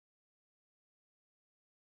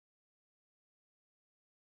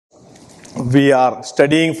We are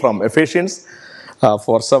studying from Ephesians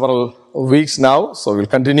for several weeks now, so we'll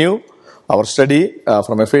continue our study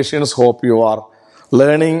from Ephesians. Hope you are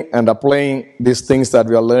learning and applying these things that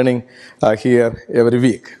we are learning here every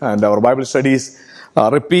week. And our Bible studies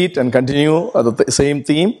repeat and continue the same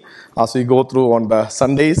theme as we go through on the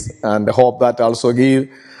Sundays, and I hope that also give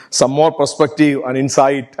some more perspective and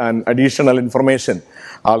insight and additional information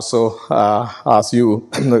also as you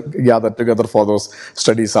gather together for those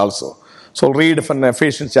studies also. So I'll read from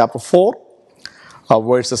Ephesians chapter 4,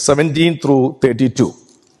 verses 17 through 32.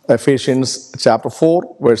 Ephesians chapter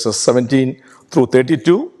 4, verses 17 through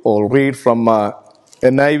 32. I'll read from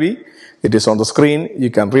NIV. It is on the screen. You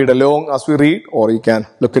can read along as we read, or you can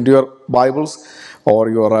look into your Bibles or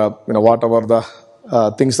your, whatever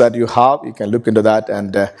the things that you have. You can look into that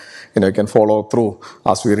and, you can follow through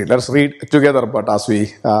as we read. Let's read together, but as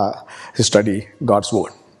we study God's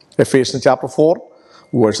Word. Ephesians chapter 4.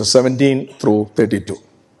 Verses 17 through 32.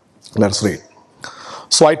 Let's read.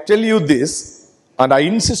 So I tell you this, and I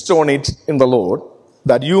insist on it in the Lord,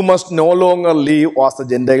 that you must no longer live as the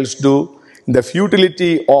Gentiles do in the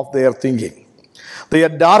futility of their thinking. They are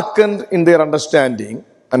darkened in their understanding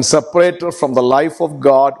and separated from the life of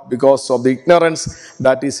God because of the ignorance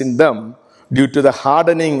that is in them due to the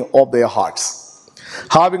hardening of their hearts.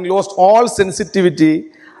 Having lost all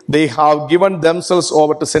sensitivity, they have given themselves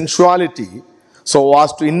over to sensuality, so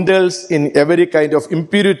as to indulge in every kind of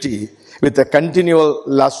impurity with a continual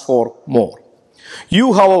lust for more.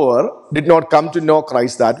 You, however, did not come to know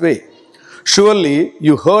Christ that way. Surely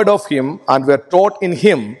you heard of him and were taught in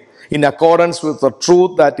him in accordance with the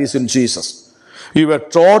truth that is in Jesus. You were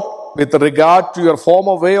taught with regard to your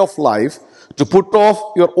former way of life to put off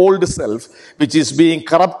your old self, which is being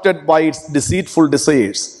corrupted by its deceitful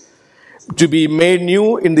desires, to be made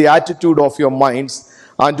new in the attitude of your minds,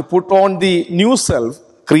 and to put on the new self,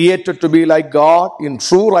 created to be like God in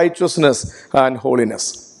true righteousness and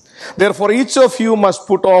holiness. Therefore, each of you must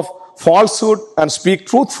put off falsehood and speak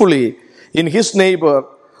truthfully in his neighbor,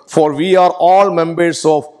 for we are all members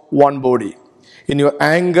of one body. In your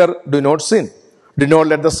anger, do not sin. Do not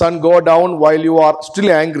let the sun go down while you are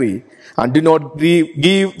still angry, and do not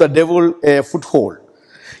give the devil a foothold.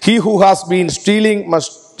 He who has been stealing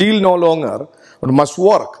must steal no longer, but must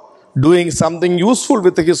work, doing something useful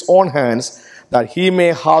with his own hands, that he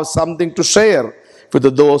may have something to share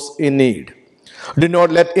with those in need. Do not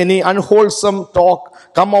let any unwholesome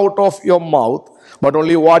talk come out of your mouth, but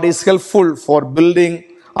only what is helpful for building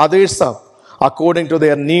others up, according to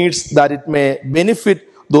their needs, that it may benefit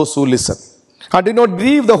those who listen. And do not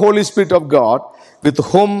grieve the Holy Spirit of God, with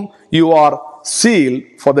whom you are sealed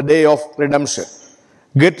for the day of redemption.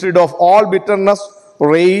 Get rid of all bitterness,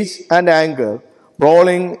 rage, and anger,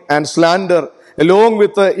 brawling and slander, along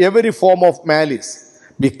with every form of malice.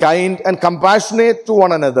 Be kind and compassionate to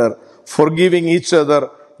one another, forgiving each other,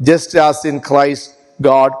 just as in Christ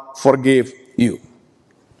God forgave you.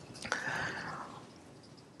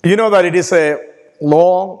 You know that it is a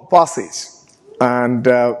long passage, and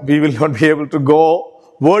we will not be able to go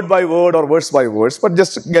word by word or verse by verse, but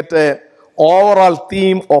just get an overall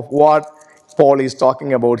theme of what Paul is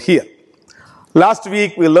talking about here. Last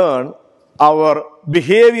week we learned our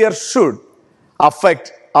behavior should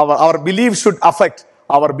affect, our belief should affect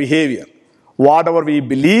our behavior. Whatever we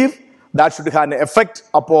believe, that should have an effect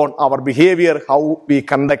upon our behavior, how we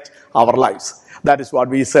conduct our lives. That is what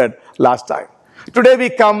we said last time. Today we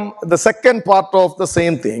come the second part of the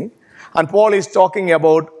same thing, and Paul is talking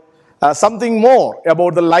about something more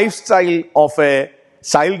about the lifestyle of a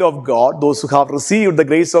child of God, those who have received the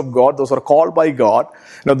grace of God, those who are called by God,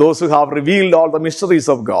 those who have revealed all the mysteries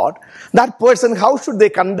of God. That person, how should they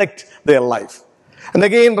conduct their life? And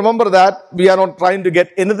again, remember that we are not trying to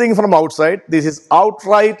get anything from outside. This is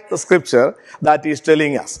outright the scripture that is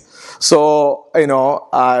telling us. So,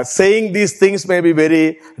 saying these things may be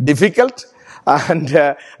very difficult,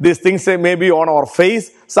 and these things may be on our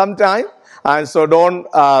face sometime. And so don't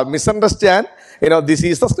misunderstand. This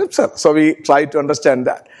is the scripture. So we try to understand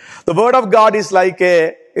that. The word of God is like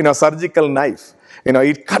a, surgical knife.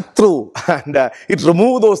 It cut through and it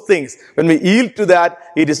remove those things. When we yield to that,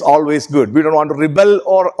 it is always good. We don't want to rebel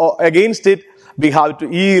or against it. We have to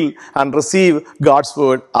yield and receive God's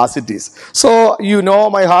word as it is. So you know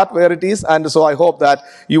my heart where it is, and so I hope that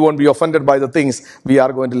you won't be offended by the things we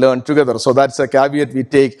are going to learn together. So that's a caveat we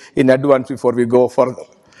take in advance before we go further.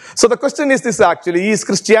 So the question is this actually, is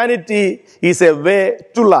Christianity is a way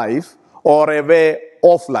to life or a way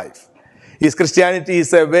of life? Is Christianity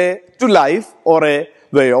is a way to life or a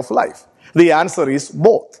way of life? The answer is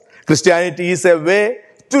both. Christianity is a way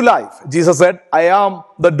to life. Jesus said, I am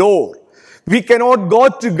the door. We cannot go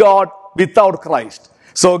to God without Christ.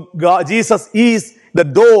 So Jesus is the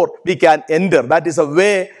door we can enter. That is a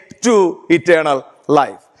way to eternal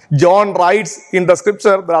life. John writes in the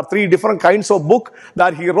scripture, there are three different kinds of book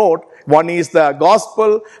that he wrote. One is the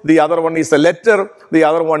gospel, the other one is the letter, the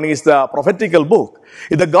other one is the prophetical book.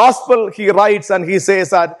 In the gospel, he writes and he says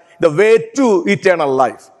that the way to eternal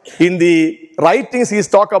life. In the writings, he's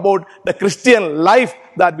talk about the Christian life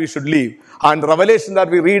that we should live. And Revelation that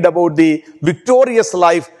we read about the victorious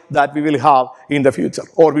life that we will have in the future,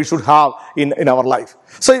 or we should have in our life.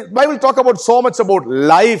 So Bible talk about so much about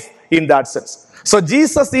life in that sense. So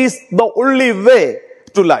Jesus is the only way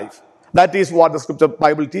to life. That is what the scripture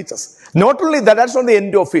Bible teaches. Not only that, that's not the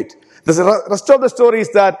end of it. The rest of the story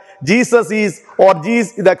is that Jesus is, or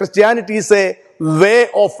the Christianity is a way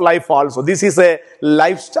of life also. This is a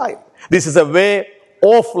lifestyle. This is a way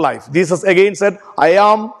of life. Jesus again said, I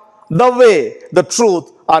am the way, the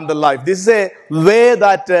truth, and the life. This is a way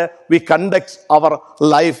that we conduct our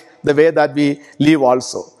life, the way that we live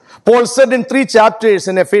also. Paul said in 3 chapters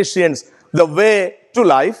in Ephesians, the way to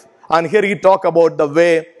life, and here he talk about the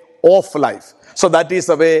way of life. So that is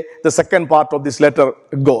the way the second part of this letter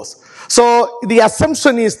goes. So the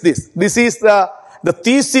assumption is this. This is the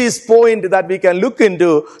thesis point that we can look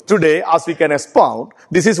into today as we can expound.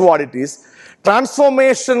 This is what it is.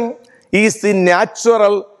 Transformation is the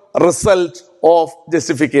natural result of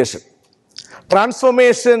justification.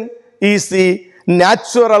 Transformation is the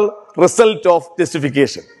natural result of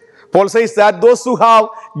justification. Paul says that those who have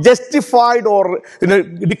justified or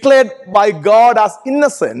declared by God as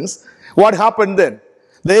innocents, what happened then?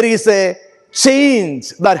 There is a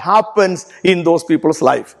change that happens in those people's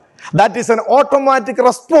life. That is an automatic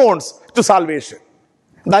response to salvation.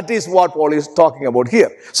 That is what Paul is talking about here.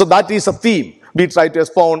 So that is a theme. We try to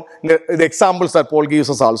expound the examples that Paul gives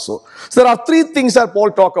us also. So there are 3 things that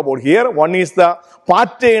Paul talk about here. One is the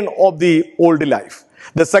pattern of the old life.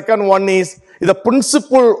 The second one is the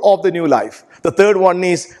principle of the new life. The third one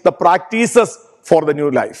is the practices for the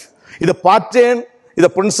new life. The pattern, the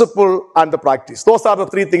principle, and the practice. Those are the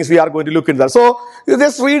 3 things we are going to look into. So you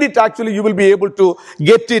just read it. Actually, you will be able to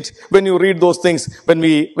get it when you read those things when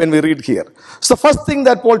we read here. So the first thing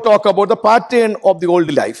that Paul talk about, the pattern of the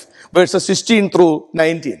old life, verses 16 through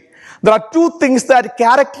 19. There are 2 things that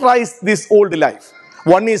characterize this old life.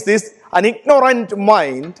 One is this, an ignorant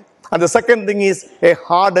mind, and the second thing is a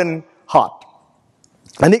hardened heart.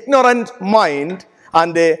 An ignorant mind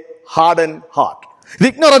and a hardened heart. The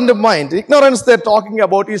ignorant mind, ignorance they're talking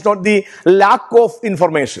about is not the lack of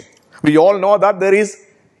information. We all know that there is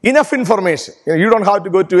enough information. You don't have to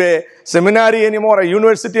go to a seminary anymore, a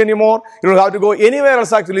university anymore. You don't have to go anywhere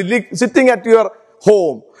else actually. Sitting at your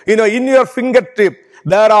home, in your fingertip,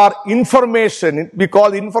 there are information. We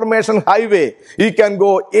call information highway. You can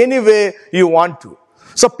go anywhere you want to.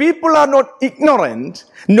 So people are not ignorant,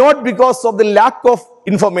 not because of the lack of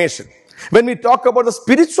information. When we talk about the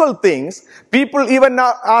spiritual things, people even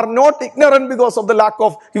are not ignorant because of the lack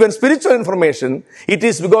of even spiritual information. It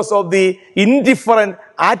is because of the indifferent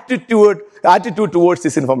attitude towards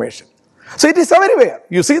this information. So it is everywhere.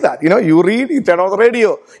 You see that. You read, you turn on the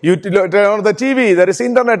radio, you turn on the TV, there is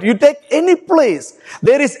internet. You take any place,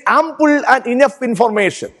 there is ample and enough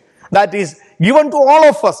information that is given to all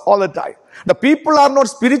of us all the time. The people are not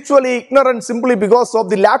spiritually ignorant simply because of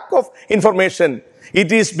the lack of information.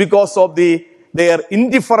 It is because of their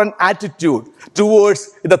indifferent attitude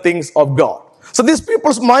towards the things of God. So these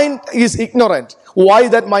people's mind is ignorant. Why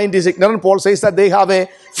that mind is ignorant? Paul says that they have a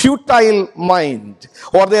futile mind,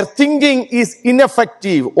 or their thinking is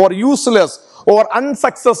ineffective or useless or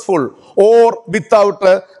unsuccessful or without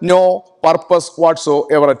no purpose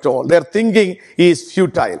whatsoever at all. Their thinking is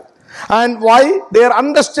futile. And why? Their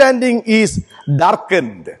understanding is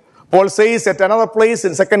darkened. Paul says at another place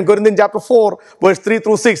in 2 Corinthians chapter 4, verse 3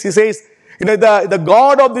 through 6, he says, the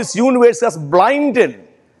God of this universe has blinded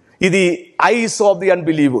the eyes of the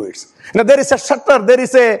unbelievers. There is a shutter, there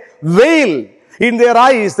is a veil in their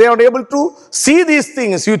eyes. They are not able to see these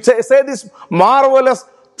things. You say this marvelous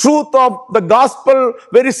truth of the gospel,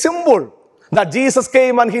 very simple. That Jesus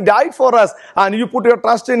came and He died for us, and you put your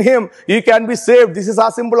trust in Him, you can be saved. This is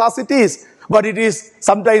as simple as it is. But it is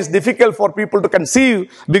sometimes difficult for people to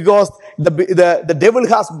conceive because the devil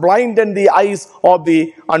has blinded the eyes of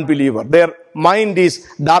the unbeliever. Their mind is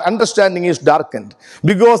dark, understanding is darkened.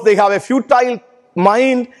 Because they have a futile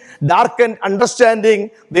mind, darkened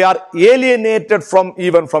understanding, they are alienated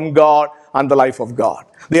even from God and the life of God.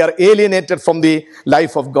 They are alienated from the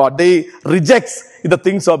life of God. They reject the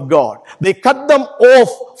things of God. They cut them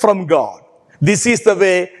off from God. This is the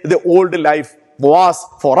way the old life was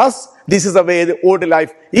for us. This is the way the old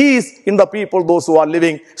life is in the people, those who are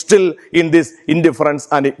living still in this indifference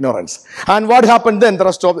and ignorance. And what happened then? The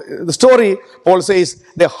rest of the story, Paul says,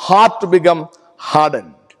 their heart become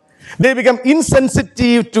hardened. They become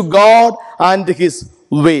insensitive to God and His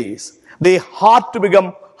ways. Their heart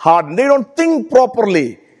become hardened. They don't think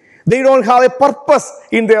properly. They don't have a purpose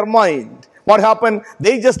in their mind. What happened?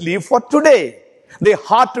 They just live for today. Their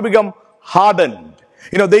heart become hardened.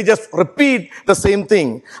 They just repeat the same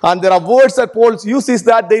thing. And there are words that Paul uses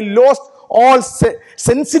that they lost all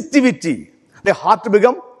sensitivity. Their heart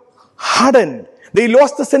become hardened. They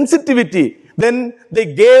lost the sensitivity. Then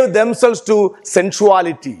they gave themselves to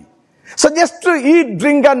sensuality. So just to eat,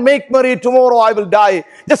 drink and make merry, tomorrow I will die.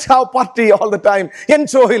 Just have party all the time.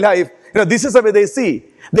 Enjoy life. This is the way they see.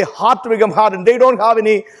 Their heart become hardened. They don't have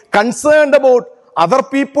any concern about other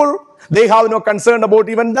people. They have no concern about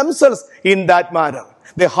even themselves in that matter.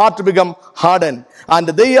 Their heart become hardened. And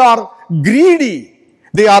they are greedy.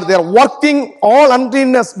 They are working all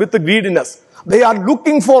uncleanness with the greediness. They are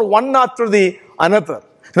looking for one after the another.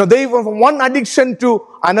 They have one addiction to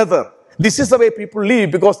another. This is the way people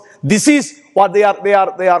live because this is what they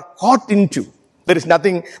are caught into. There is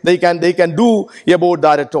nothing they can do about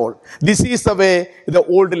that at all. This is the way the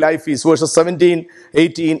old life is. Verses 17,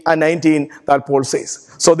 18 and 19 that Paul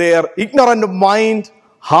says. So they are ignorant of mind,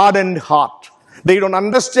 hardened heart. They don't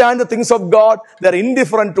understand the things of God. They are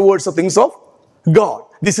indifferent towards the things of God.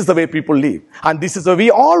 This is the way people live. And this is the way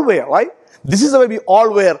we all were, right? This is the way we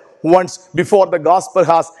all were once before the gospel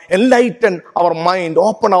has enlightened our mind,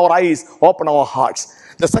 opened our eyes, opened our hearts.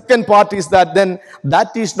 The second part is that then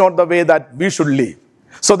that is not the way that we should live.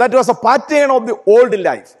 So that was a pattern of the old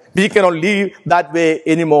life. We cannot live that way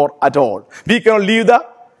anymore at all. We cannot live the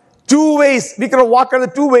two ways. We cannot walk in the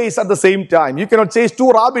two ways at the same time. You cannot chase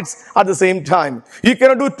two rabbits at the same time. You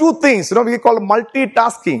cannot do two things. We call it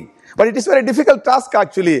multitasking. But it is very difficult task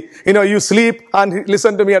actually. You sleep and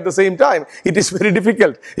listen to me at the same time. It is very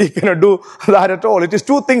difficult. You cannot do that at all. It is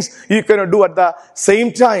two things you cannot do at the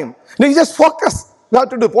same time. You just focus. You have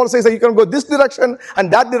to do. Paul says that you can go this direction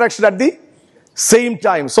and that direction at the same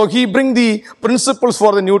time. So he brings the principles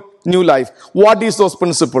for the new life. What is those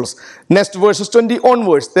principles? Next verses 20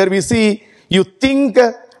 onwards. There we see you think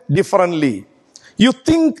differently. You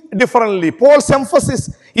think differently. Paul's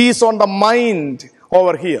emphasis is on the mind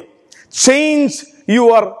over here. Change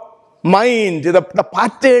your mind, the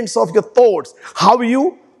patterns of your thoughts, how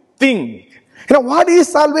you think. What is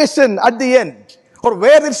salvation at the end? Or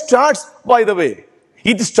where it starts, by the way?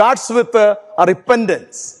 It starts with a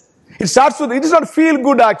repentance. It does not feel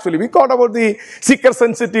good actually. We talked about the seeker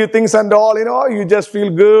sensitive things and all, you just feel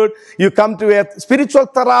good. You come to a spiritual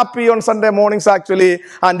therapy on Sunday mornings actually,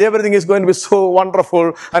 and everything is going to be so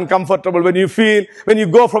wonderful and comfortable. When you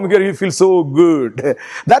go from here, you feel so good.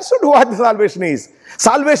 That's not what salvation is.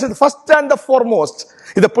 Salvation, first and the foremost,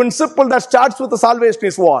 the principle that starts with the salvation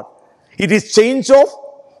is what? It is change of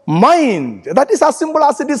mind. That is as simple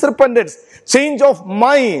as it is repentance. Change of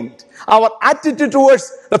mind. Our attitude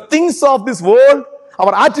towards the things of this world,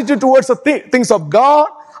 our attitude towards the things of God,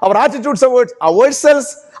 our attitude towards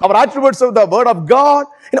ourselves, our attitude towards the word of God,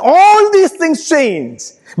 and all these things change.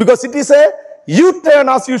 Because it is a U-turn,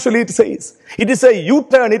 as usually it says. It is a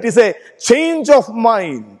U-turn. It is a change of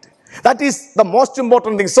mind. That is the most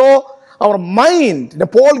important thing. So, our mind,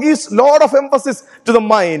 Paul gives a lot of emphasis to the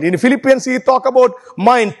mind. In Philippians, he talk about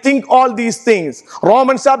mind, think all these things.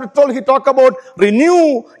 Romans chapter 12, he talk about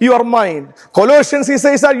renew your mind. Colossians, he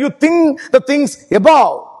says that you think the things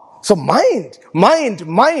above. So mind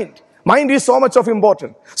is so much of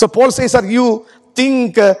important. So Paul says that you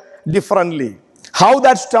think differently. How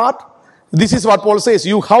that start? This is what Paul says.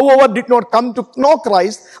 You, however, did not come to know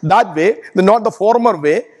Christ that way, not the former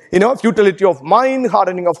way. Futility of mind,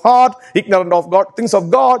 hardening of heart, ignorant of God, things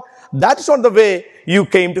of God. That's not the way you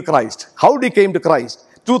came to Christ. How did you came to Christ?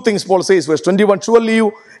 Two things Paul says, verse 21,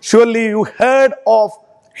 surely you heard of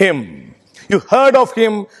Him. You heard of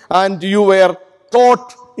Him and you were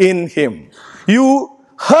taught in Him. You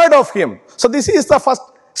heard of Him. So this is the first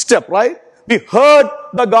step, right? We heard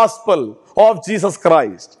the gospel of Jesus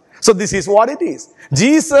Christ. So this is what it is.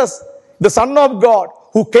 Jesus, the Son of God,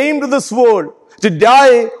 who came to this world to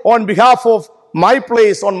die on behalf of my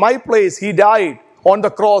place, He died on the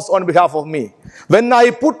cross on behalf of me. When I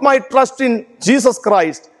put my trust in Jesus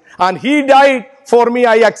Christ and He died for me,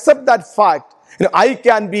 I accept that fact. I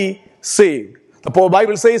can be saved. The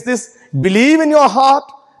Bible says this, believe in your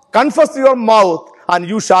heart, confess to your mouth, and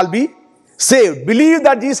you shall be saved. Believe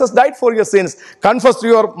that Jesus died for your sins. Confess to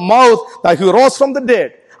your mouth that He rose from the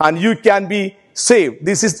dead, and you can be saved.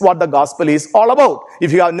 This is what the gospel is all about.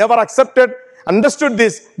 If you have never accepted understood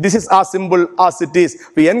this, this is as simple as it is.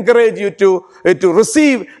 We encourage you to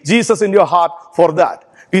receive Jesus in your heart for that.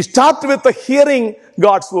 We start with the hearing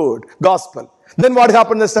God's word, gospel. Then what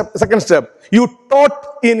happened in the second step? You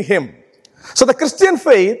taught in him. So the Christian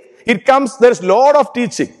faith, it comes, there's a lot of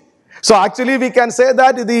teaching. So actually we can say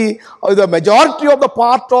that the majority of the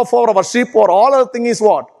part of our worship or all other thing is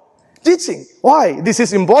what? Teaching. Why? This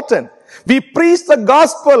is important. We preach the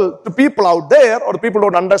gospel to people out there, or the people who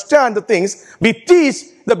don't understand the things. We teach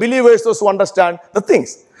the believers, those who understand the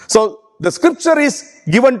things. So the scripture is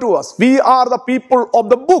given to us. We are the people of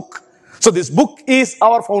the book. So this book is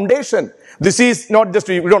our foundation. This is not just,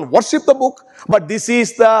 we don't worship the book, but this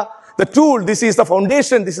is the tool, this is the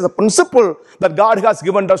foundation, this is the principle that God has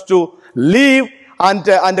given us to live and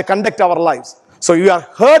conduct our lives. So you have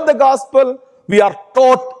heard the gospel, we are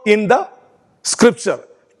taught in the scripture,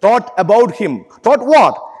 taught about him. Taught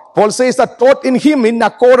what? Paul says that taught in him in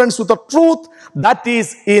accordance with the truth that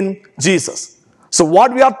is in Jesus. So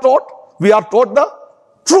what we are taught? We are taught the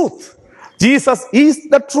truth. Jesus is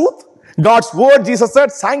the truth. God's word, Jesus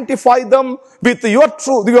said, sanctify them with your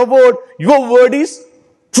truth, your word. Your word is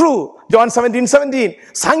true. John 17:17.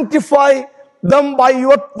 Sanctify them by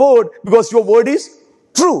your word, because your word is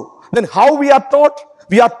true. Then how we are taught?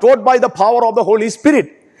 We are taught by the power of the Holy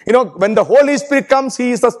Spirit. You know, when the Holy Spirit comes,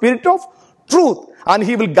 he is the Spirit of truth, and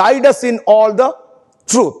he will guide us in all the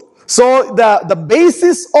truth. So the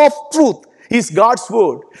basis of truth is God's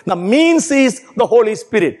word. The means is the Holy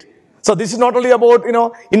Spirit. So this is not only about,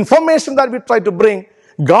 information that we try to bring.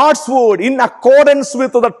 God's word, in accordance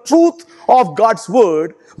with the truth of God's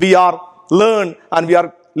word, we are learning,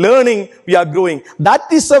 we are growing. That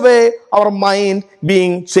is the way our mind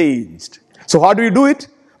being changed. So how do we do it?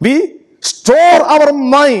 We store our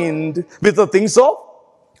mind with the things of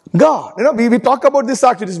God. We talk about this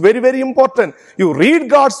actually. It's very, very important. You read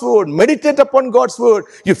God's word, meditate upon God's word.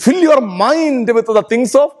 You fill your mind with the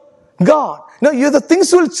things of God. The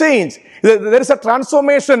things will change. There is a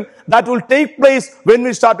transformation that will take place when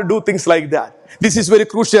we start to do things like that. This is very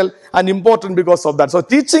crucial and important because of that. So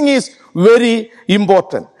teaching is very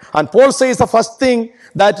important. And Paul says the first thing,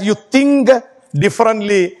 that you think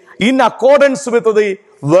differently in accordance with the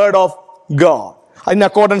word of God, in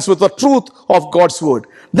accordance with the truth of God's word.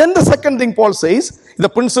 Then the second thing Paul says, the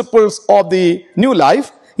principles of the new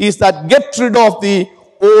life, is that get rid of the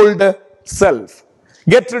old self.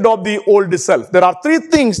 Get rid of the old self. There are three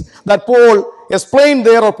things that Paul explained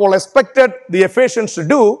there, or Paul expected the Ephesians to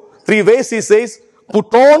do. Three ways he says: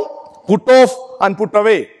 put on, put off, and put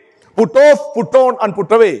away. Put off, put on, and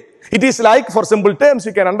put away. It is like, for simple terms,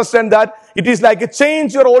 you can understand that it is like a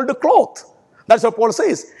change your old cloth. That's what Paul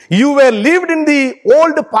says. You were lived in the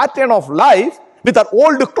old pattern of life with that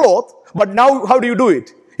old cloth, but now how do you do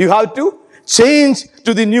it? You have to change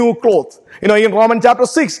to the new cloth. In Romans chapter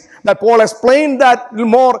 6, that Paul explained that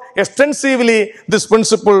more extensively, this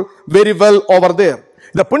principle very well over there.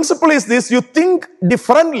 The principle is this: you think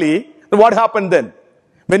differently. What happened then?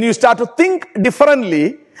 When you start to think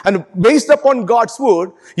differently and based upon God's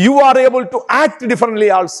word, you are able to act differently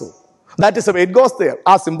also. That is the way it goes there,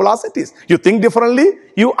 as simple as it is. You think differently,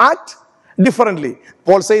 you act differently.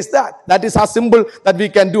 Paul says that. That is as simple that we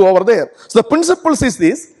can do over there. So the principles is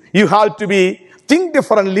this: you have to think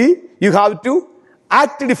differently, you have to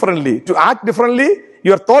act differently. To act differently,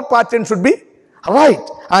 your thought pattern should be right.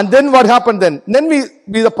 And then what happened then? Then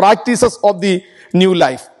we the practices of the new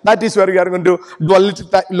life. That is where we are going to do a little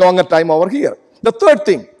longer time over here. The third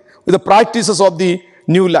thing, with the practices of the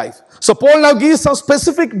new life. So Paul now gives some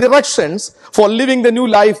specific directions for living the new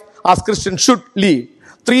life as Christians should live.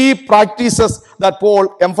 Three practices that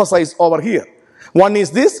Paul emphasized over here. One is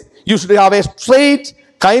this: you should have a straight,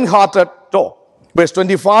 kind-hearted talk. Verse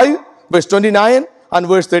 25, verse 29, and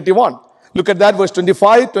verse 31. Look at that, verse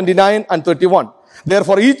 25, 29, and 31.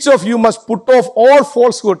 Therefore, each of you must put off all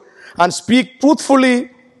falsehood and speak truthfully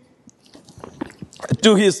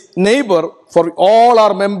to his neighbor, for all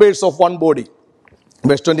are members of one body.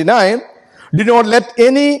 Verse 29, do not let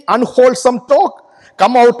any unwholesome talk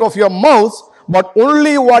come out of your mouths, but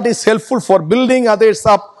only what is helpful for building others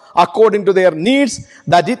up according to their needs,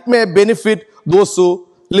 that it may benefit those who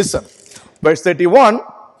listen. Verse 31,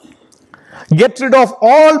 get rid of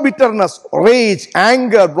all bitterness, rage,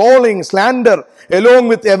 anger, brawling, slander, along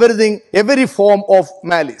with every form of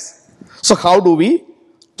malice. So how do we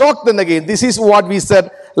talk then again? This is what we said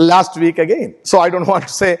last week again. So I don't want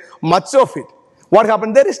to say much of it. What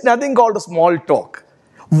happened? There is nothing called a small talk.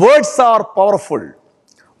 Words are powerful.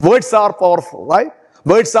 Words are powerful, right?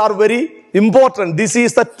 Words are very important. This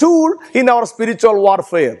is the tool in our spiritual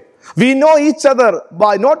warfare. We know each other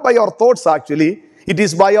not by our thoughts actually. It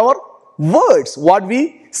is by our words, what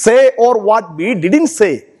we say or what we didn't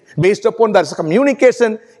say. Based upon that, so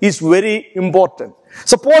communication is very important.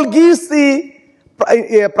 So Paul gives the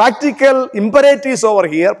practical imperatives over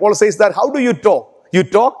here. Paul says that how do you talk? You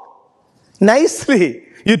talk nicely.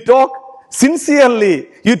 You talk sincerely.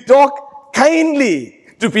 You talk kindly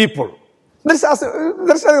to people. There's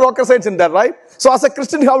a rocket science in that, right? So as a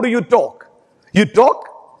Christian, how do you talk? You talk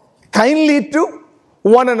kindly to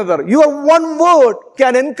one another. Your one word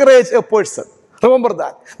can encourage a person. Remember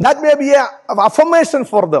that. That may be an affirmation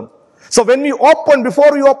for them. So when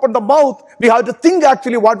before we open the mouth, we have to think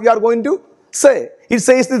actually what we are going to say. It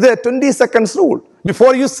says the 20 seconds rule.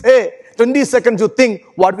 Before you say 20 seconds, you think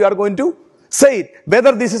what we are going to say it.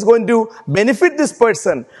 Whether this is going to benefit this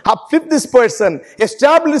person, uplift this person,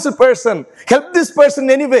 establish this person, help this person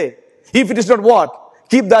anyway. If it is not what,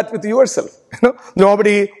 keep that with yourself.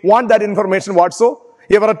 Nobody want that information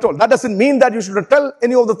whatsoever at all. That doesn't mean that you should tell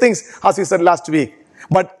any of the things as we said last week.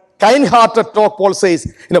 But kind-hearted talk, Paul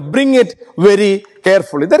says, bring it very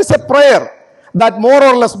carefully. There is a prayer that more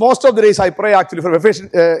or less most of the days I pray actually from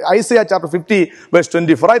Isaiah chapter 50 verse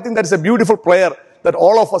 24. I think that is a beautiful prayer that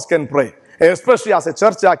all of us can pray. Especially as a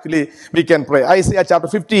church actually we can pray. Isaiah chapter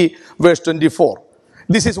 50 verse 24.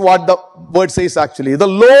 This is what the word says actually. The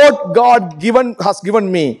Lord God has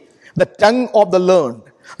given me the tongue of the learned,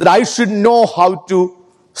 that I should know how to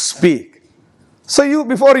speak. So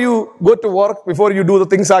before you go to work, before you do the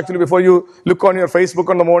things actually, before you look on your Facebook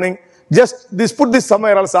in the morning, put this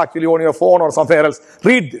somewhere else actually on your phone or somewhere else.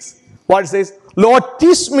 Read this. What it says, Lord,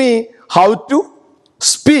 teach me how to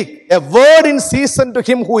speak a word in season to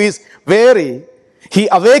him who is weary. He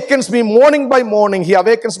awakens me morning by morning. He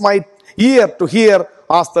awakens my ear to hear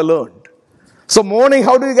as the learned. So morning,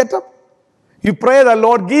 how do you get up? You pray the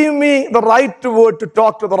Lord, give me the right word to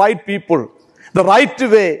talk to the right people, the right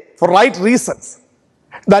way, for right reasons.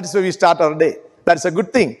 That is where we start our day. That is a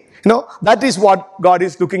good thing. That is what God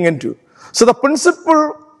is looking into. So the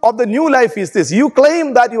principle of the new life is this. You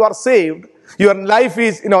claim that you are saved. Your life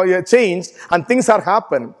is, you're changed and things are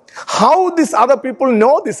happened. How these other people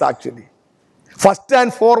know this actually? First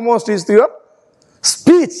and foremost is your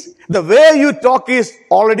speech. The way you talk is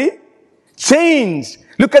already changed.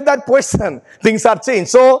 Look at that person. Things are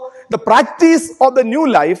changed. So the practice of the new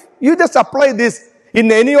life, you just apply this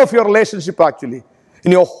in any of your relationship actually.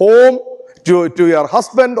 In your home, to your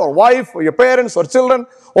husband or wife or your parents or children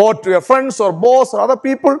or to your friends or boss or other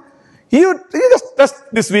people. You just test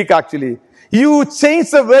this week actually. You change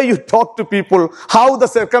the way you talk to people, how the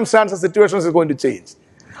circumstances, situations is going to change.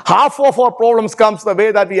 Half of our problems comes the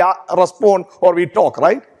way that we respond or we talk,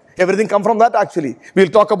 right? Everything comes from that actually. We'll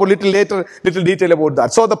talk about little detail about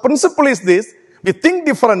that. So the principle is this. We think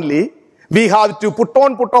differently. We have to put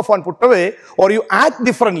on, put off and put away, or you act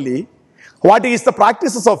differently. What is the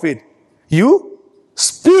practices of it? You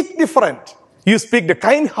speak different. You speak the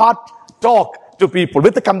kind heart talk to people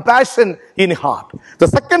with the compassion in heart. The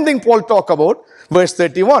second thing Paul talk about, verse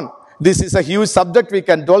 31. This is a huge subject we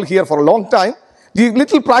can dwell here for a long time. The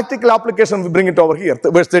little practical application, we bring it over here.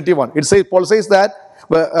 Verse 31. Paul says that,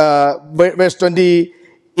 verse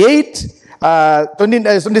 28,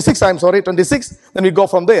 26, then we go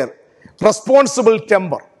from there. Responsible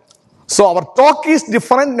temper. So our talk is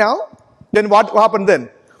different now. Then what happened then?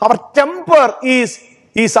 Our temper is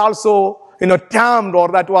also, tamed, or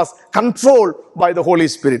that was controlled by the Holy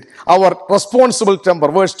Spirit. Our responsible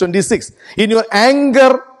temper, verse 26. In your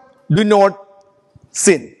anger, do not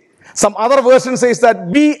sin. Some other version says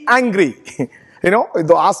that be angry.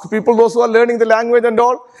 Ask people, those who are learning the language and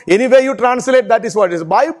all. Anyway you translate, that is what it is.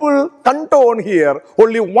 Bible contain here,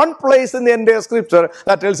 only one place in the entire scripture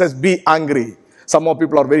that tells us be angry. Some more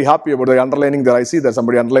people are very happy about the underlining there. I see that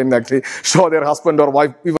somebody underlining actually show their husband or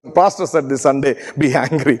wife. Even pastor said this Sunday, be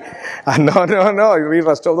angry. And no. You read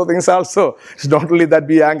rest of the things also. It's not only that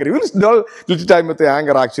be angry. We'll spend little time with the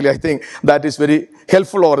anger actually. I think that is very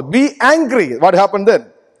helpful. Or be angry. What happened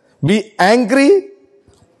then? Be angry,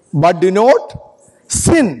 but do not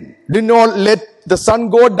sin. Do not let the sun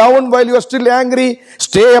go down while you are still angry.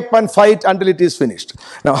 Stay up and fight until it is finished.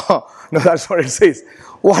 No, that's what it says.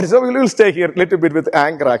 So we will stay here a little bit with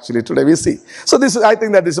anger actually today, we see. So I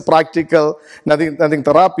think that is a practical, nothing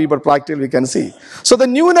therapy, but practical we can see. So the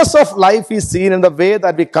newness of life is seen in the way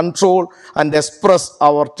that we control and express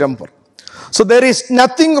our temper. So there is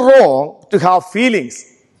nothing wrong to have feelings.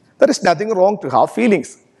 There is nothing wrong to have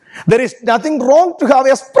feelings. There is nothing wrong to have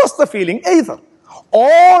expressed the feeling either.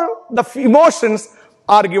 All the emotions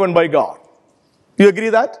are given by God. You agree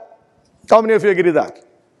that? How many of you agree that?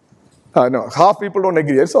 No, half people don't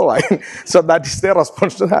agree. It's all right. So that is their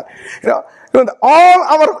response to that. All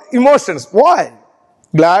our emotions. Why?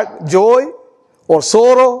 glad, joy, or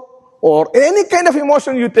sorrow, or any kind of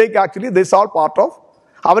emotion you take, actually, this is all part of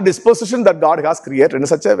our disposition that God has created in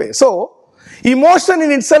such a way. So, emotion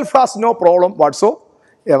in itself has no problem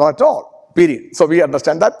whatsoever at all. Period. So, we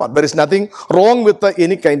understand that part. There is nothing wrong with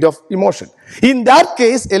any kind of emotion. In that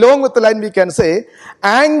case, along with the line, we can say,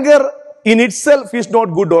 anger in itself is not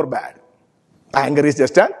good or bad. Anger is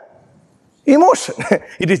just an emotion.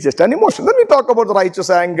 It is just an emotion. Then we talk about the righteous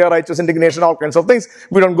anger, righteous indignation, all kinds of things.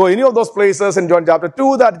 We don't go any of those places in John chapter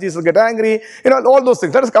 2 that Jesus get angry. All those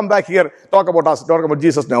things. Let us come back here, talk about us, talk about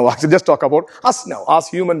Jesus now. Actually, just talk about us now, as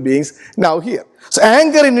human beings now here. So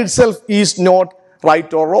anger in itself is not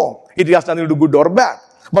right or wrong. It has nothing to do good or bad.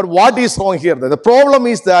 But what is wrong here? The problem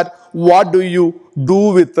is that what do you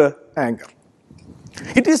do with anger?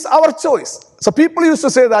 It is our choice. So people used to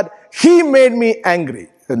say that he made me angry.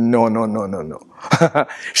 No.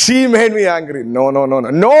 She made me angry. No.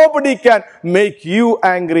 Nobody can make you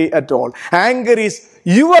angry at all. Anger is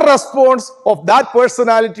your response of that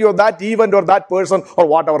personality or that event or that person or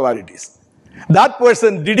whatever that it is. That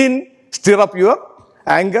person didn't stir up your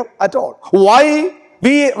anger at all. Why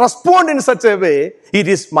we respond in such a way, it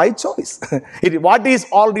is my choice. What is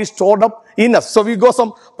already stored up in us. So we go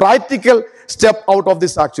some practical step out of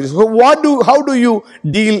this actually. So how do you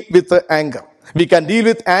deal with anger? We can deal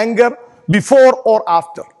with anger before or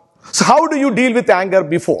after. So how do you deal with anger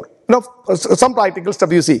before? Some practical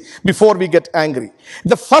stuff you see before we get angry.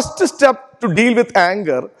 The first step to deal with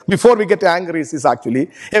anger before we get angry is actually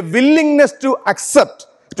a willingness to accept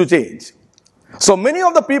to change. So many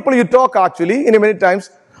of the people you talk actually, many times,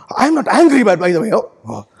 I'm not angry, but by the way,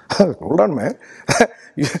 hold on, man.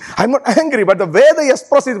 I'm not angry, but the way they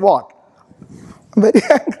express is what? I'm very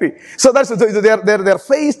angry. So that's their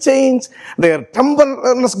face change, their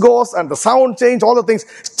trembleness goes, and the sound change, all the things.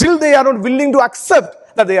 Still, they are not willing to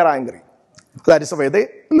accept that they are angry. That is the way they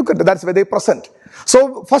look at it. That's the way they present.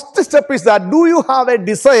 So, first step is that do you have a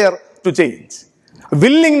desire to change?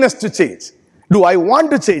 Willingness to change. Do I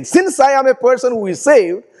want to change? Since I am a person who is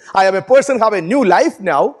saved, I am a person who have a new life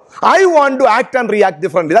now, I want to act and react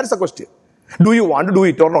differently. That's the question. Do you want to do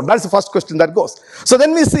it or not? That's the first question that goes. So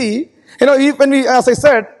then we see, as I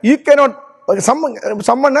said, you cannot,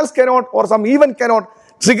 someone else cannot, or some even cannot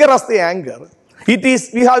trigger us the anger. We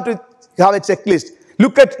have to have a checklist.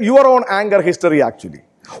 Look at your own anger history actually.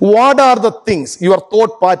 What are the things, your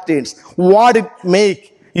thought patterns, what it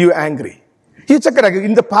make you angry? You check it out.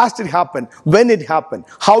 In the past it happened, when it happened,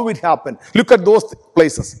 how it happened. Look at those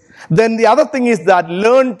places. Then the other thing is that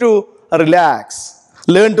learn to relax.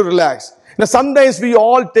 Learn to relax. Sometimes we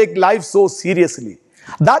all take life so seriously.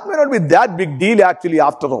 That may not be that big deal actually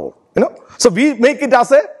after all. So we make it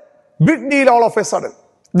as a big deal all of a sudden.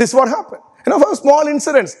 This is what happened. For small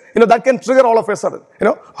incidents, that can trigger all of a sudden.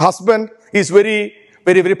 Husband is very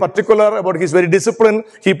particular about his very disciplined.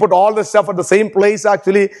 He put all the stuff at the same place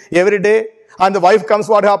actually every day. And the wife comes,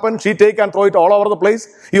 what happened? She take and throw it all over the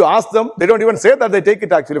place. You ask them, they don't even say that they take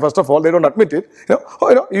it actually. First of all, they don't admit it.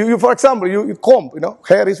 You for example, you comb,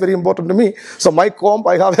 hair is very important to me. So my comb,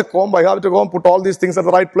 I have a comb, I have to go and put all these things at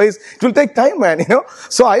the right place. It will take time, man,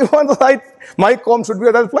 So I want my comb should be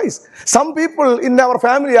at that place. Some people in our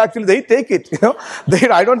family actually, they take it,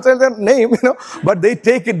 I don't tell their name, but they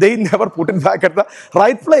take it, they never put it back at the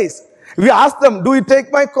right place. We ask them, do you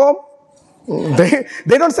take my comb?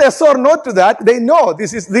 They don't say yes or no to that. They know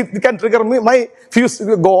this can trigger me. My fuse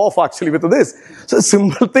will go off actually with this. So a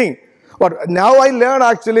simple thing. But now I learn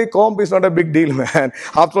actually comb is not a big deal, man.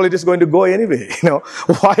 After all, it is going to go anyway.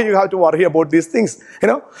 Why you have to worry about these things?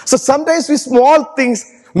 So sometimes we small things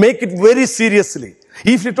make it very seriously.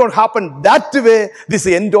 If it don't happen that way, this is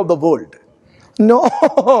the end of the world. No,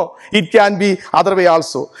 it can be other way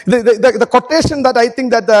also. The quotation that I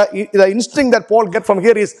think that the instinct that Paul get from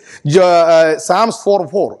here is Psalms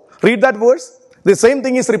 4:4. Read that verse. The same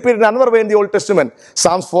thing is repeated another way in the Old Testament.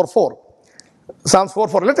 Psalms 4:4. Psalms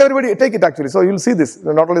 4:4. Let everybody take it actually. So you'll see this.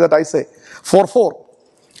 Not only that I say. 4:4.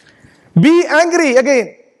 Be angry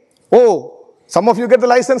again. Oh, some of you get the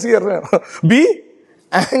license here. Be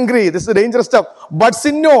angry. This is dangerous stuff. But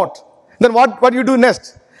sin not. Then what do you do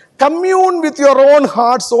next? Commune with your own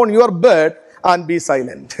hearts on your bed and be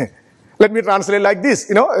silent. Let me translate like this.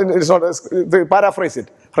 It's not. Paraphrase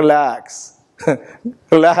it. Relax.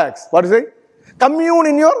 Relax. What is it? Commune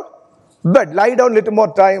in your bed. Lie down a little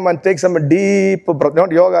more time and take some deep breath.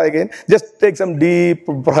 Not yoga again. Just take some deep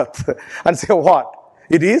breath and say what?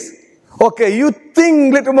 It is? Okay, you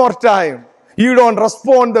think little more time. You don't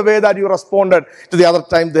respond the way that you responded to the other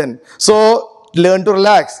time then. So, learn to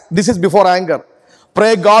relax. This is before anger.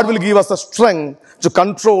 Pray God will give us the strength to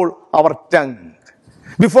control our tongue.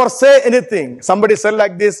 Before say anything, somebody said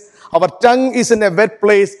like this, our tongue is in a wet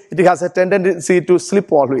place. It has a tendency to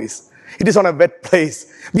slip always. It is on a wet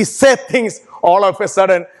place. We say things all of a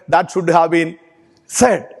sudden that should have been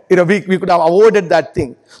said. We could have avoided that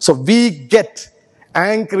thing. So we get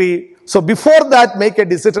angry. So before that, make a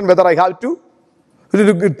decision whether I have to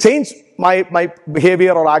change my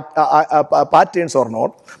behavior or patterns or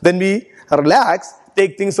not. Then we relax,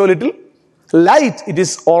 take things a little light. It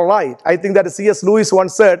is all right. I think that C.S. Lewis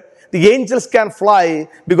once said, the angels can fly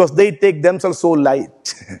because they take themselves so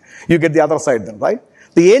light. You get the other side then, right?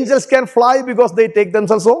 The angels can fly because they take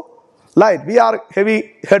themselves so light. We are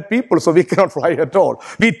heavy-head people, so we cannot fly at all.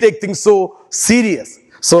 We take things so serious.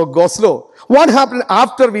 So go slow. What happened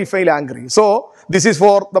after we feel angry? So this is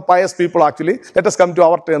for the pious people actually. Let us come to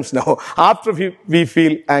our terms now. After we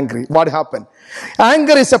feel angry, what happened?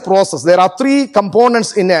 Anger is a process. There are three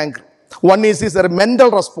components in anger. One is a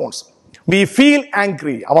mental response. We feel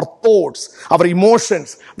angry, our thoughts, our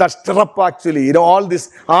emotions that stir up actually, all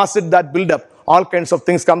this acid that build up, all kinds of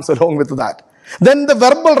things comes along with that. Then the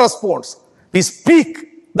verbal response, we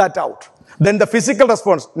speak that out. Then the physical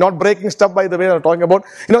response, not breaking stuff by the way I'm talking about,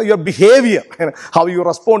 your behavior, how you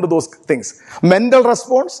respond to those things. Mental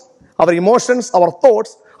response, our emotions, our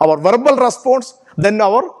thoughts, our verbal response, then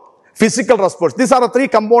our physical response. These are the three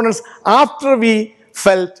components after we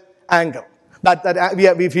felt anger. That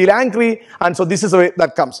we feel angry, and so this is the way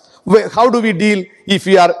that comes. How do we deal if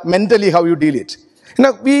we are mentally, how you deal it?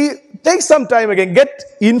 We take some time again, get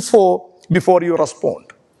info before you respond.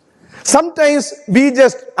 Sometimes we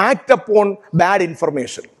just act upon bad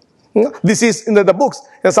information. This is in the books.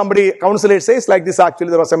 Somebody, counselor says like this actually,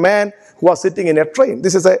 there was a man who was sitting in a train.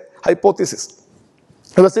 This is a hypothesis.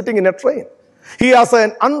 He was sitting in a train. He has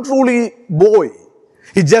an unruly boy.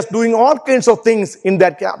 He's just doing all kinds of things in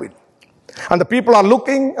that cabin. And the people are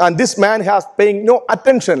looking, and this man has paying no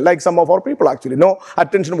attention, like some of our people actually, no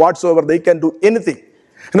attention whatsoever. They can do anything.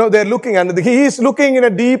 They're looking, and he is looking in a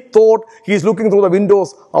deep thought. He is looking through the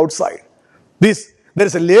windows outside. There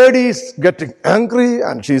is a lady getting angry,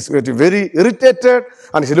 and she's getting very irritated,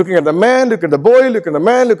 and she's looking at the man, look at the boy, look at the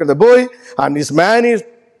man, look at the boy, and this man is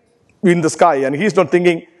in the sky, and he's not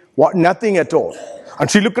thinking nothing at all. And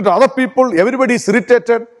she looked at other people, everybody is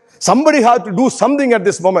irritated. Somebody had to do something at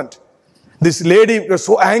this moment. This lady was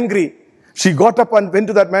so angry. She got up and went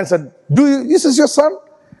to that man and said, is this your son?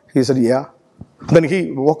 He said, yeah. Then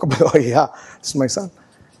he woke up, oh yeah, this is my son.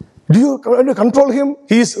 Do you control him?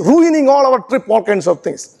 He is ruining all our trip, all kinds of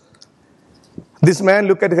things. This man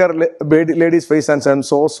looked at her lady's face and said, I'm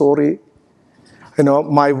so sorry.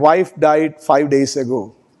 My wife died 5 days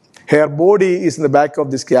ago. Her body is in the back of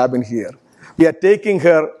this cabin here. We are taking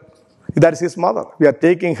her. That is his mother. We are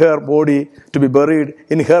taking her body to be buried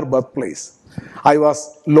in her birthplace. I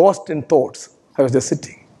was lost in thoughts. I was just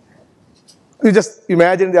sitting. You just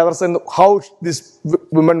imagine the other side, how this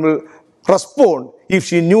woman will respond if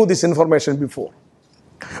she knew this information before.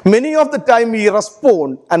 Many of the time we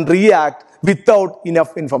respond and react without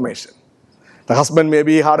enough information. The husband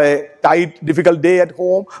maybe had a tight, difficult day at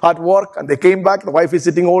home, at work, and they came back. The wife is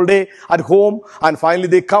sitting all day at home, and finally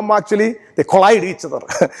they come actually, they collide each other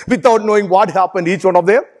without knowing what happened. Each one of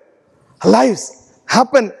their lives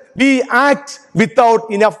happen. We act without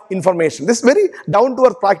enough information. This is very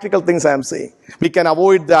down-to-earth practical things I am saying. We can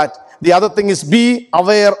avoid that. The other thing is be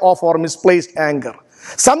aware of our misplaced anger.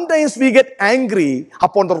 Sometimes we get angry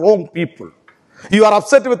upon the wrong people. You are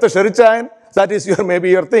upset with the Sherichan. That is maybe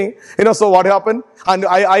your thing. So what happened? And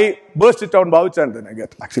I burst it out in Bauch and then I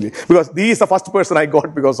get actually. Because he is the first person I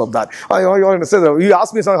got because of that. You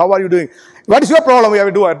ask me, how are you doing? What is your problem? I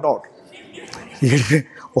will do it not.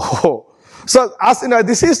 Oh. So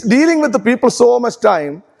this is dealing with the people so much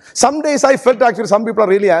time. Some days I felt actually some people are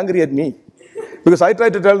really angry at me. Because I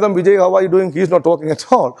tried to tell them, Vijay, how are you doing? He's not talking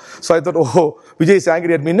at all. So I thought, Vijay is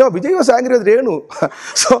angry at me. No, Vijay was angry at Renu.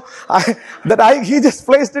 So he just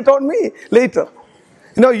placed it on me later.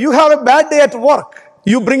 You have a bad day at work.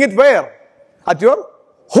 You bring it where? At your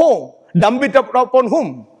home. Dump it upon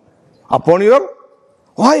whom? Upon your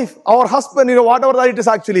wife, our husband, whatever that it is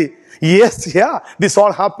actually. Yes, yeah, this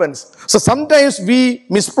all happens. So sometimes we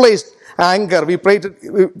misplaced anger. We pray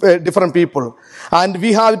to different people. And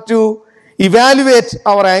we have to evaluate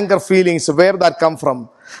our anger feelings, where that come from.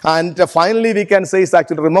 And finally we can say is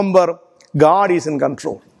actually, remember, God is in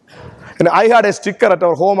control. And I had a sticker at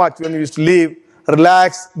our home actually when we used to live,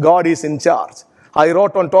 relax, God is in charge. I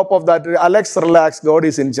wrote on top of that, Alex, relax, God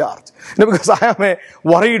is in charge. Because I am a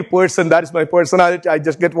worried person, that is my personality. I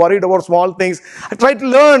just get worried about small things. I try to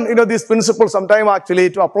learn, this principle sometime actually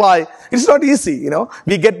to apply. It's not easy,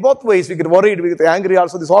 We get both ways. We get worried, we get angry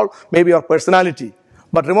also. This all maybe our personality.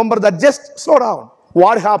 But remember that, just slow down.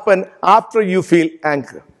 What happened after you feel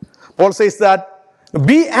anger? Paul says that,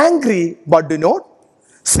 be angry, but do not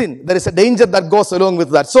sin. There is a danger that goes along with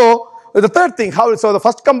that. So, the third thing, so the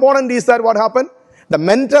first component is that what happened? The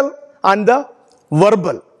mental and the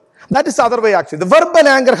verbal. That is the other way actually. The verbal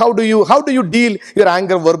anger, how do you deal your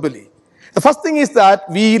anger verbally? The first thing is that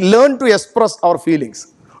we learn to express our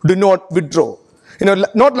feelings. Do not withdraw.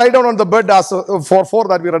 Not lie down on the bed as 4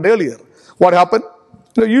 that we read earlier. What happened?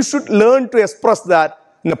 You should learn to express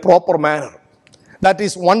that in a proper manner. That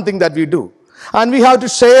is one thing that we do. And we have to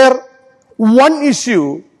share one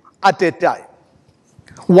issue at a time.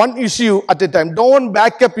 One issue at a time. Don't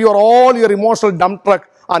back up all your emotional dump truck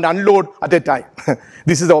and unload at a time.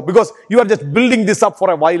 This is all, because you are just building this up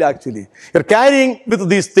for a while actually. You're carrying with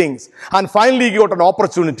these things. And finally you got an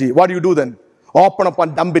opportunity. What do you do then? Open up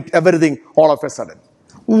and dump it, everything, all of a sudden.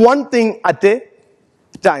 One thing at a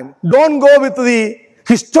time. Don't go with the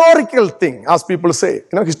historical thing, as people say.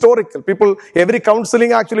 Historical. People, every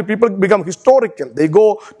counseling actually, people become historical. They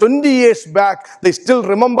go 20 years back. They still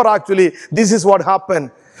remember actually, this is what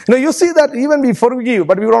happened. You see that even we forgive,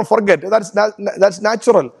 but we don't forget. That's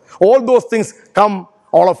natural. All those things come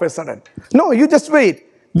all of a sudden. No, you just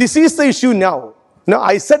wait. This is the issue now.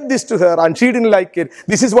 I said this to her and she didn't like it.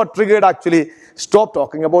 This is what triggered actually. Stop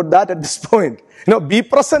talking about that at this point. Be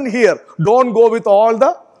present here. Don't go with all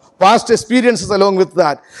the past experiences along with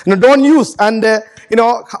that. Don't use. And,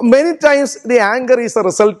 many times the anger is a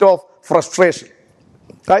result of frustration.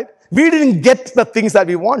 Right? We didn't get the things that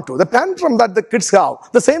we want to. The tantrum that the kids have.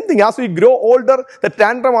 The same thing, as we grow older, the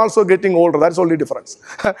tantrum also getting older. That's only difference.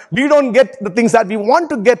 We don't get the things that we want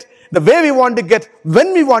to get, the way we want to get,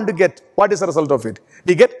 when we want to get. What is the result of it?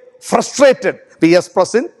 We get frustrated. We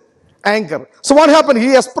express in anger. So what happened?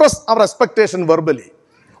 He expressed our expectation verbally.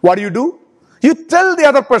 What do? You tell the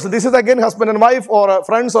other person. This is again husband and wife or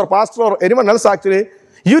friends or pastor or anyone else actually.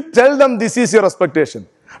 You tell them this is your expectation.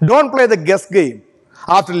 Don't play the guess game.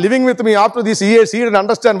 After living with me, after these years, he didn't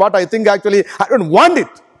understand what I think actually. I don't want it.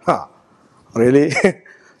 Really?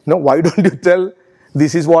 No, why don't you tell,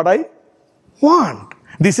 this is what I want.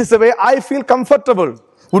 This is the way I feel comfortable.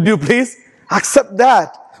 Would you please accept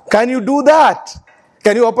that? Can you do that?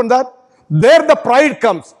 Can you open that? There the pride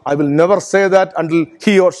comes. I will never say that until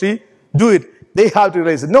he or she do it. They have to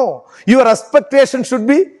realize it. No, your expectation should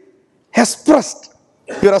be expressed.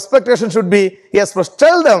 Your expectation should be expressed.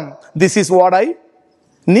 Tell them, this is what I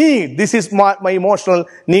need. This is my emotional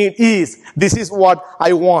need is. This is what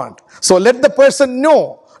I want. So let the person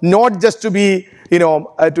know, not just to be,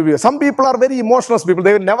 some people are very emotional people.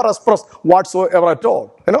 They will never express whatsoever at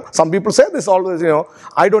all. Some people say this always,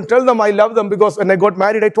 I don't tell them I love them because when I got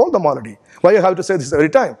married, I told them already. Why you have to say this every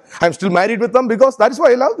time? I'm still married with them because that is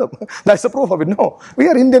why I love them. That's the proof of it. No, we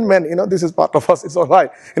are Indian men. This is part of us. It's all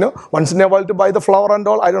right. Once in a while to buy the flower and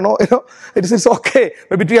all. I don't know. It's okay.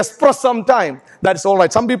 Maybe to express sometime. That's all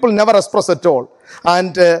right. Some people never express at all.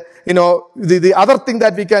 And the other thing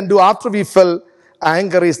that we can do after we feel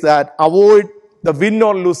anger is that avoid the win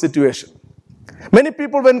or lose situation. Many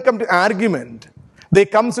people, when come to argument, they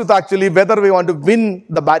comes with actually whether we want to win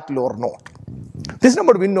the battle or not. This is not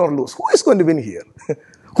about win or lose. Who is going to win here?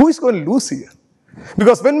 Who is going to lose here?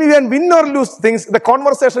 Because when we win or lose things, the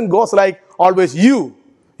conversation goes like always you,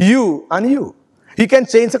 and you. You can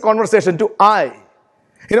change the conversation to I.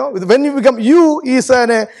 When you become you is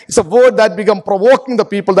a word that become provoking the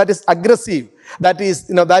people. That is aggressive. That is,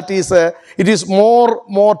 it is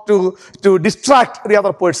more to distract the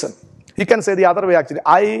other person. You can say the other way actually.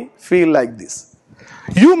 I feel like this.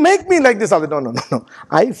 You make me like this. No.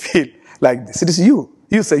 I feel like this. It is you.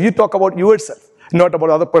 You say, you talk about yourself, not about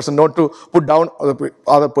the other person, not to put down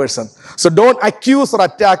other person. So don't accuse or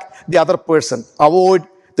attack the other person. Avoid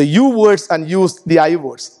the you words and use the I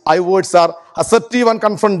words. I words are assertive and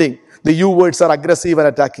confronting. The you words are aggressive and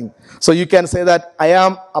attacking. So you can say that I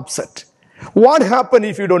am upset. What happens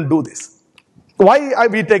if you don't do this? Why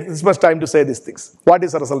we take this much time to say these things? What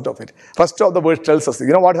is the result of it? Rest of the verse tells us,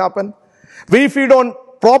 what happened? If we don't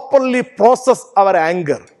properly process our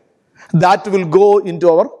anger, that will go into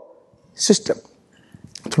our system.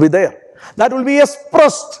 It will be there. That will be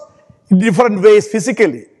expressed in different ways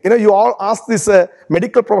physically. You all ask this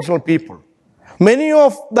medical professional people. Many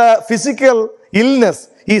of the physical illness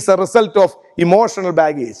is a result of emotional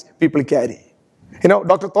baggage people carry.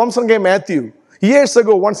 Dr. Thompson K. Matthew, years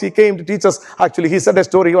ago, once he came to teach us, actually, he said a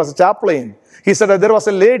story. He was a chaplain. He said that there was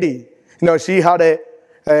a lady, she had a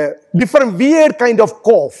different weird kind of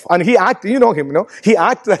cough. And he acted, him, he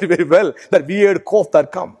acted very well, that weird cough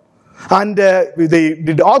that come. And they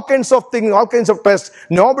did all kinds of things, all kinds of tests.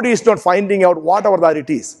 Nobody is not finding out whatever that it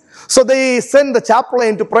is. So they sent the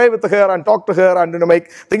chaplain to pray with her and talk to her and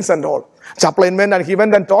make things and all. Chaplain went and he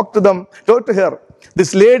went and talked to her.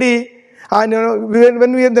 This lady, and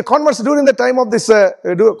when we in the conversation, during the time of this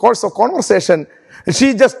course of conversation,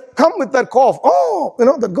 she just come with that cough. Oh,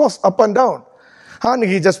 that goes up and down. And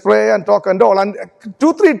he just pray and talk and all. And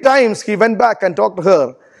 2-3 times he went back and talked to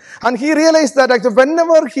her. And he realized that actually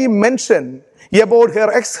whenever he mentioned about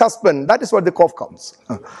her ex-husband, that is where the cough comes.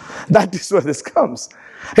 That is where this comes.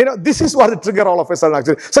 This is what it triggered all of a sudden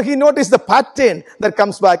actually. So he noticed the pattern that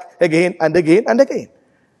comes back again and again and again.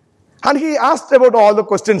 And he asked about all the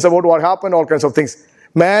questions about what happened, all kinds of things.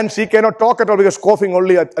 Man, she cannot talk at all because coughing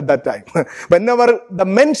only at that time. Whenever the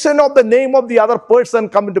mention of the name of the other person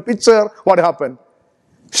come into picture, what happened?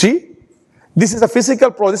 This is a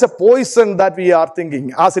physical process, this is a poison that we are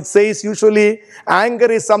thinking. As it says, usually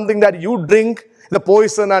anger is something that you drink the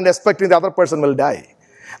poison and expecting the other person will die.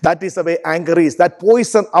 That is the way anger is. That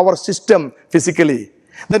poison our system physically.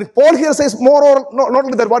 Then Paul here says more or not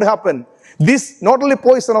only that, what happened? This not only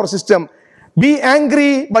poison our system. Be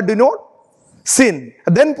angry but do not sin.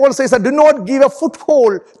 And then Paul says that do not give a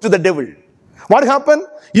foothold to the devil. What happened?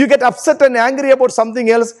 You get upset and angry about something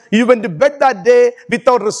else. You went to bed that day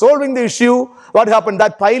without resolving the issue. What happened?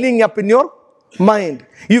 That piling up in your mind.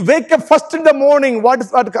 You wake up first in the morning.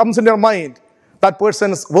 What comes in your mind? That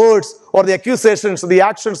person's words or the accusations or the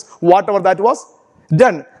actions, whatever that was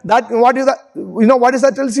done. What is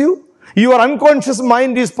that tells you? Your unconscious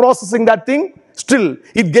mind is processing that thing. Still,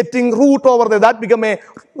 it getting root over there. That become a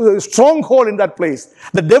stronghold in that place.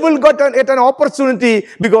 The devil got an opportunity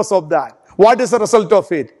because of that. What is the result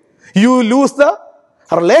of it? You lose the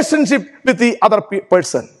relationship with the other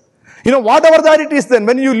person. Whatever that it is then,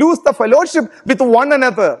 when you lose the fellowship with one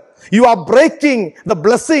another, you are breaking the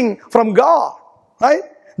blessing from God. Right?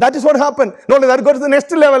 That is what happened. Not only that, go to the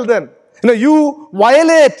next level then. You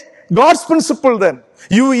violate God's principle then.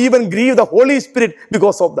 You even grieve the Holy Spirit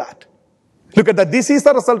because of that. Look at that. This is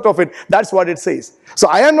the result of it. That's what it says. So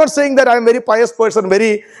I am not saying that I am a very pious person,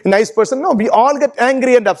 very nice person. No, we all get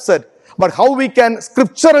angry and upset. But how we can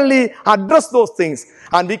scripturally address those things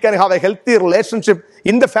and we can have a healthy relationship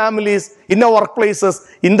in the families, in our workplaces,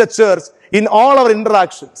 in the church, in all our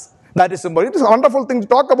interactions. That is important. It is a wonderful thing to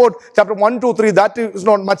talk about. Chapter 1, 2, 3, that is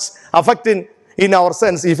not much affecting in our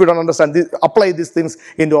sense if you don't understand. Apply these things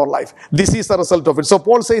into our life. This is the result of it. So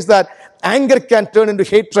Paul says that anger can turn into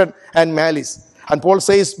hatred and malice. And Paul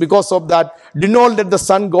says because of that, do not let the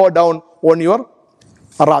sun go down on your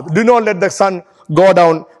wrath. Do not let the sun go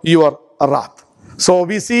down your wrath. So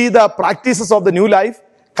we see the practices of the new life,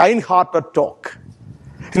 kind-hearted talk.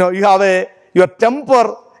 Your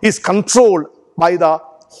temper is controlled by the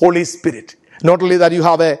Holy Spirit. Not only that, you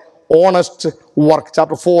have a honest work.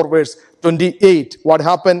 Chapter 4 verse 28. What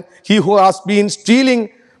happened? He who has been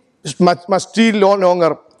stealing must steal no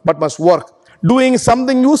longer, but must work, doing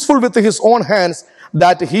something useful with his own hands,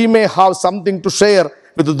 that he may have something to share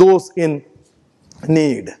with those in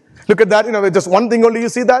need. Look at that. Just one thing only you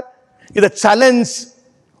see that. It's a challenge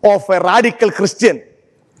of a radical Christian.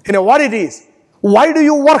 What it is. Why do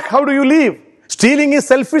you work? How do you live? Stealing is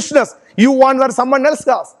selfishness. You want what someone else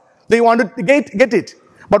has. They want to get it.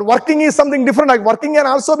 But working is something different. Like working can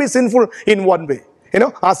also be sinful in one way.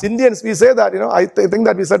 As Indians, we say that. I think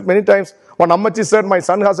that we said many times. When Ammachi said, my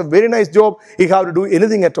son has a very nice job, he have to do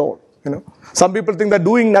anything at all. Some people think that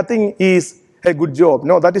doing nothing is a good job.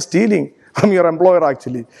 No, that is stealing from your employer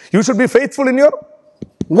actually. You should be faithful in your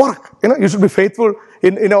work. You should be faithful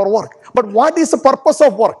in our work. But what is the purpose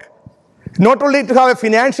of work? Not only to have a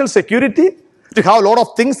financial security, to have a lot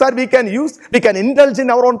of things that we can use, we can indulge in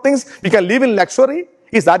our own things, we can live in luxury.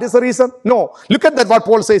 That is the reason? No. Look at that what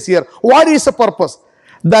Paul says here. What is the purpose?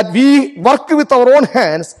 That we work with our own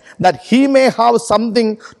hands, that he may have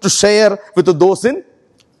something to share with those in.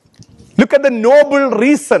 Look at the noble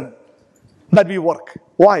reason that we work.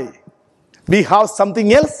 Why? We have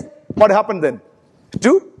something else. What happened then?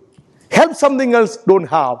 To help something else don't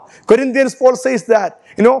have. Corinthians, Paul says that,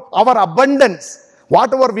 our abundance,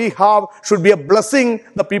 whatever we have should be a blessing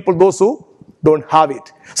the people, those who don't have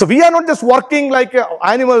it. So we are not just working like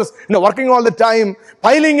animals, working all the time,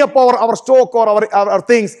 piling up our stock or our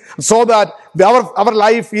things so that our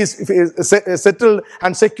life is settled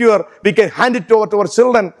and secure. We can hand it over to our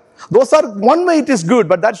children. Those are, one way it is good,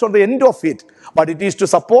 but that's not the end of it. But it is to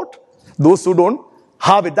support those who don't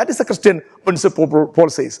have it. That is a Christian principle, Paul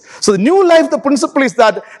says. So the new life, the principle is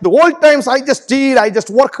that the old times I just steal, I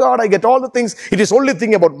just work hard, I get all the things. It is only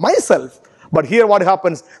thing about myself. But here what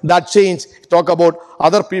happens, that change, talk about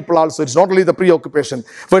other people also. It's not only the preoccupation.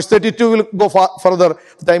 Verse 32 will go further.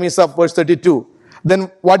 Time is up, verse 32.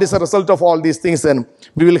 Then what is the result of all these things then?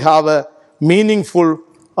 We will have a meaningful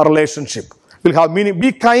relationship. We'll have meaning.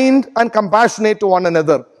 Be kind and compassionate to one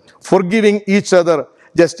another, forgiving each other,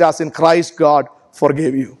 just as in Christ God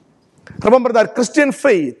forgave you. Remember that Christian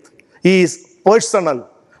faith is personal,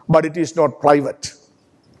 but it is not private.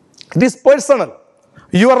 It is personal.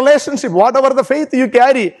 Your relationship, whatever the faith you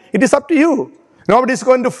carry, it is up to you. Nobody is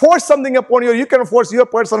going to force something upon you. You can force your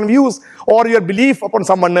personal views or your belief upon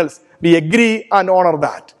someone else. We agree and honor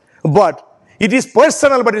that. But it is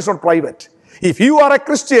personal, but it's not private. If you are a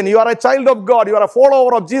Christian, you are a child of God, you are a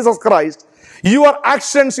follower of Jesus Christ, your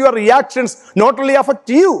actions, your reactions not only affect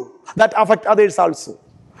you, that affect others also.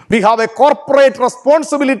 We have a corporate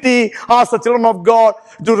responsibility as the children of God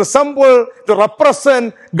to resemble, to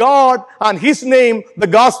represent God and His name, the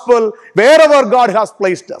gospel, wherever God has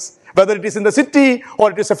placed us. Whether it is in the city,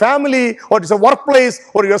 or it is a family, or it is a workplace,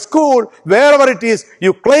 or your school, wherever it is,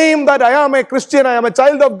 you claim that I am a Christian, I am a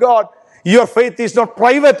child of God. Your faith is not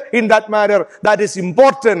private in that matter. That is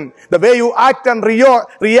important. The way you act and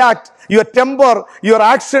react, your temper, your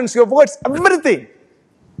actions, your words, everything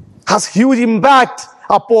has huge impact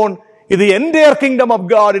upon the entire kingdom of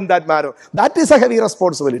God in that matter. That is a heavy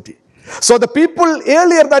responsibility. So the people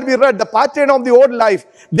earlier that we read, the pattern of the old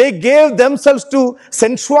life, they gave themselves to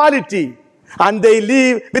sensuality and they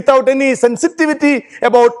live without any sensitivity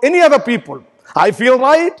about any other people. I feel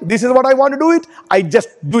right, this is what I want to do it, I just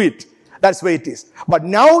do it. That's the way it is. But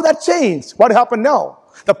now that changed. What happened now?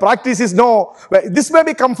 The practice is no, this may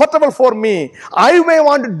be comfortable for me. I may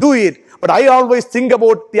want to do it, but I always think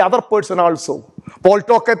about the other person also. Paul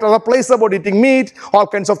talked at other place about eating meat, all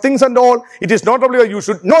kinds of things and all. It is not only you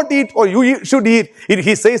should not eat or you should eat.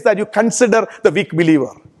 He says that you consider the weak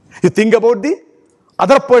believer. You think about the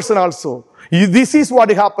other person also. This is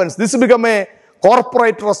what happens. This will become a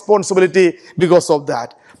corporate responsibility because of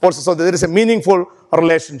that. So there is a meaningful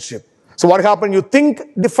relationship. So what happens? You think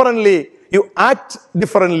differently. You act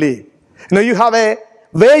differently. You have a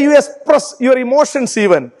way you express your emotions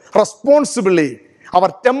even responsibly.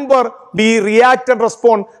 Our temper, we react and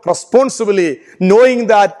respond responsibly, knowing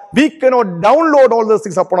that we cannot download all those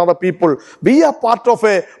things upon other people. We are part of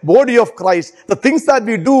a body of Christ. The things that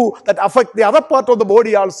we do that affect the other part of the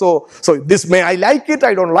body also. So this may I like it,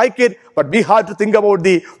 I don't like it, but we have to think about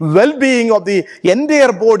the well-being of the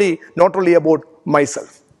entire body, not only about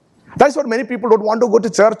myself. That's what many people don't want to go to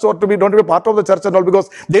church or don't to be part of the church and all, because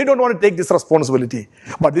they don't want to take this responsibility.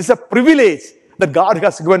 But this is a privilege that God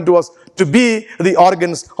has given to us to be the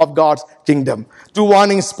organs of God's kingdom. Two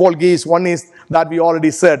warnings Paul gives. One is that we already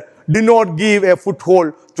said, do not give a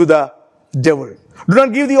foothold to the devil. Do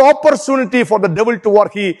not give the opportunity for the devil to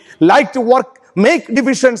work. He likes to work, make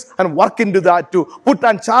divisions and work into that to put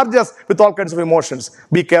and charge us with all kinds of emotions.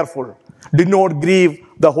 Be careful. Do not grieve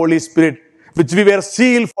the Holy Spirit, which we were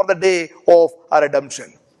sealed for the day of our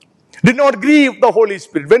redemption. Do not grieve the Holy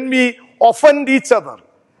Spirit. When we offend each other,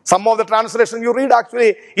 some of the translation you read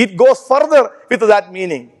actually, it goes further with that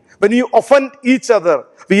meaning. When you offend each other,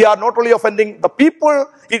 we are not only offending the people,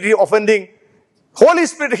 it is offending Holy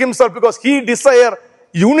Spirit Himself, because He desires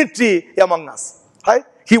unity among us. Right?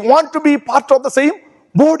 He wants to be part of the same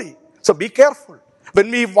body. So be careful. When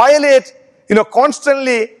we violate,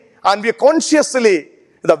 constantly and we consciously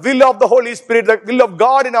the will of the Holy Spirit, the will of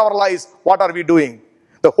God in our lives, what are we doing?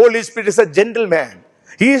 The Holy Spirit is a gentleman.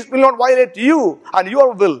 He will not violate you and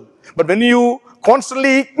your will. But when you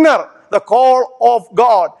constantly ignore the call of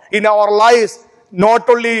God in our lives, not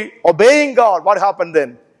only obeying God, what happened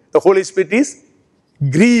then? The Holy Spirit is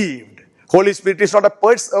grieved. Holy Spirit is not a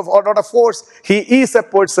person or not a force. He is a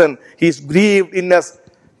person. He is grieved in us.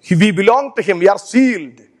 We belong to Him. We are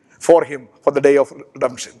sealed for Him for the day of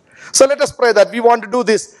redemption. So let us pray that we want to do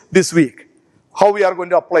this week. How we are going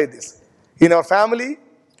to apply this. In our family,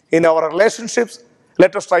 in our relationships,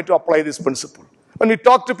 let us try to apply this principle. When we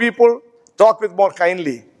talk to people, talk with more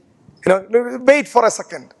kindly. Wait for a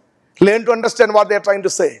second. Learn to understand what they are trying to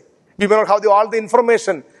say. We may not have all the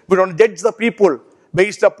information. We don't judge the people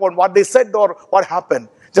based upon what they said or what happened.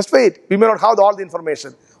 Just wait. We may not have all the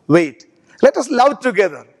information. Wait. Let us love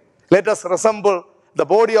together. Let us resemble the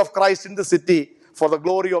body of Christ in the city for the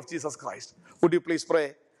glory of Jesus Christ. Would you please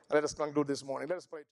pray? Let us conclude this morning. Let us pray.